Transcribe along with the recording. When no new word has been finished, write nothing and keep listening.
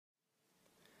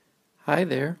Hi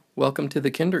there, welcome to the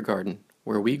kindergarten,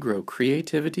 where we grow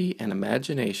creativity and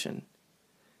imagination.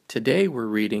 Today we're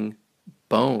reading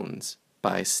Bones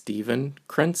by Stephan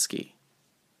Krensky.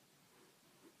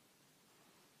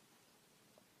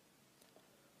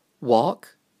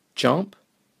 Walk, jump,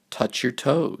 touch your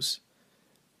toes.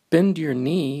 Bend your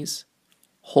knees,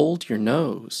 hold your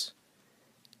nose.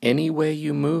 Any way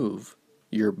you move,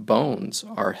 your bones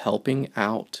are helping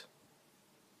out.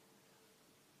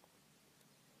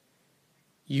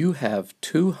 You have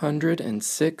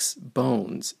 206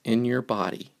 bones in your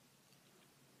body.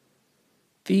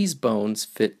 These bones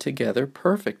fit together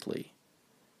perfectly.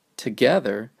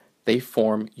 Together, they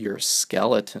form your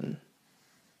skeleton.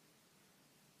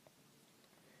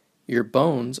 Your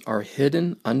bones are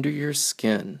hidden under your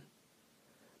skin,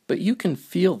 but you can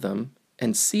feel them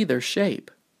and see their shape.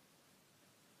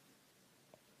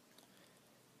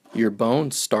 Your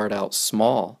bones start out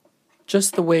small,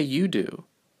 just the way you do.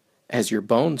 As your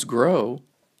bones grow,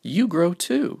 you grow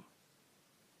too.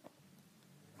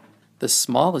 The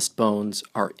smallest bones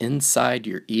are inside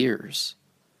your ears.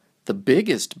 The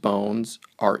biggest bones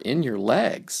are in your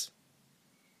legs.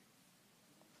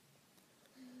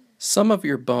 Some of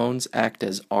your bones act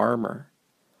as armor.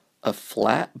 A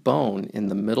flat bone in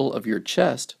the middle of your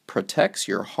chest protects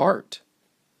your heart.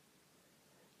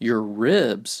 Your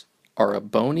ribs are a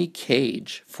bony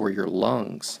cage for your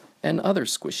lungs and other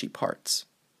squishy parts.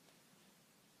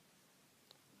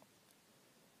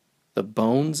 The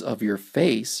bones of your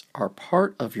face are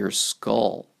part of your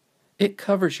skull. It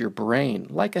covers your brain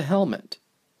like a helmet.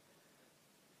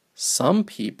 Some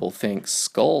people think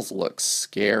skulls look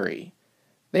scary.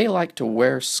 They like to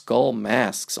wear skull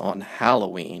masks on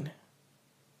Halloween.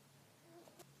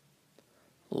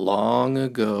 Long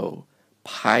ago,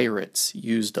 pirates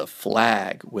used a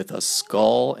flag with a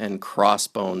skull and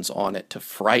crossbones on it to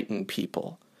frighten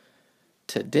people.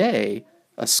 Today,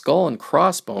 a skull and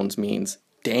crossbones means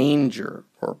danger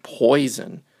or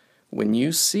poison. When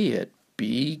you see it,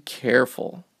 be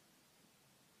careful.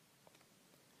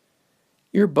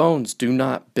 Your bones do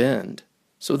not bend,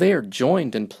 so they are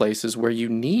joined in places where you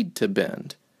need to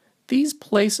bend. These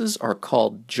places are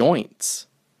called joints.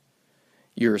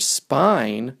 Your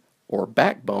spine, or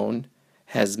backbone,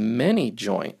 has many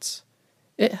joints.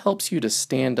 It helps you to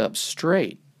stand up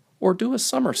straight or do a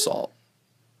somersault.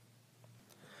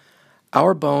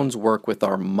 Our bones work with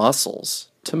our muscles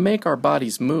to make our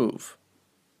bodies move.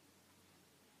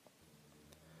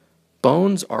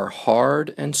 Bones are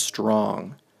hard and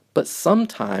strong, but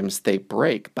sometimes they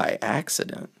break by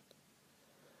accident.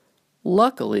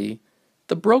 Luckily,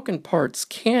 the broken parts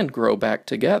can grow back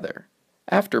together.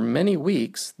 After many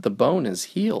weeks, the bone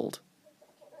is healed.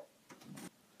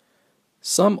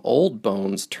 Some old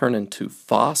bones turn into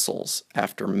fossils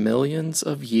after millions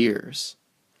of years.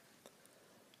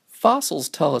 Fossils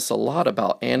tell us a lot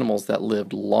about animals that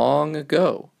lived long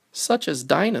ago, such as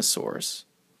dinosaurs.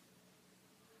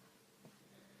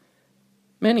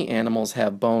 Many animals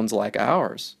have bones like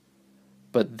ours,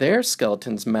 but their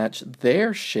skeletons match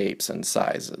their shapes and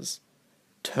sizes.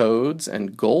 Toads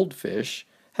and goldfish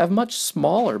have much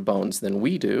smaller bones than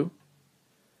we do.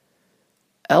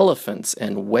 Elephants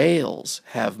and whales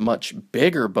have much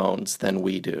bigger bones than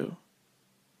we do.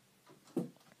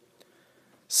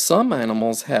 Some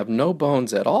animals have no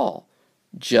bones at all.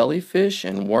 Jellyfish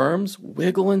and worms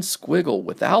wiggle and squiggle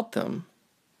without them.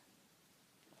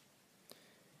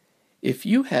 If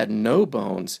you had no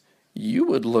bones, you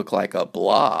would look like a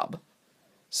blob.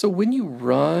 So when you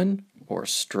run, or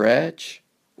stretch,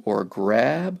 or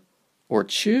grab, or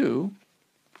chew,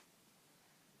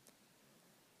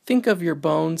 think of your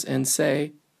bones and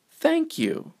say, "Thank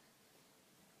you."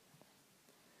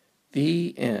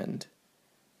 The end.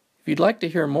 If you'd like to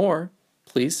hear more,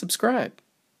 please subscribe.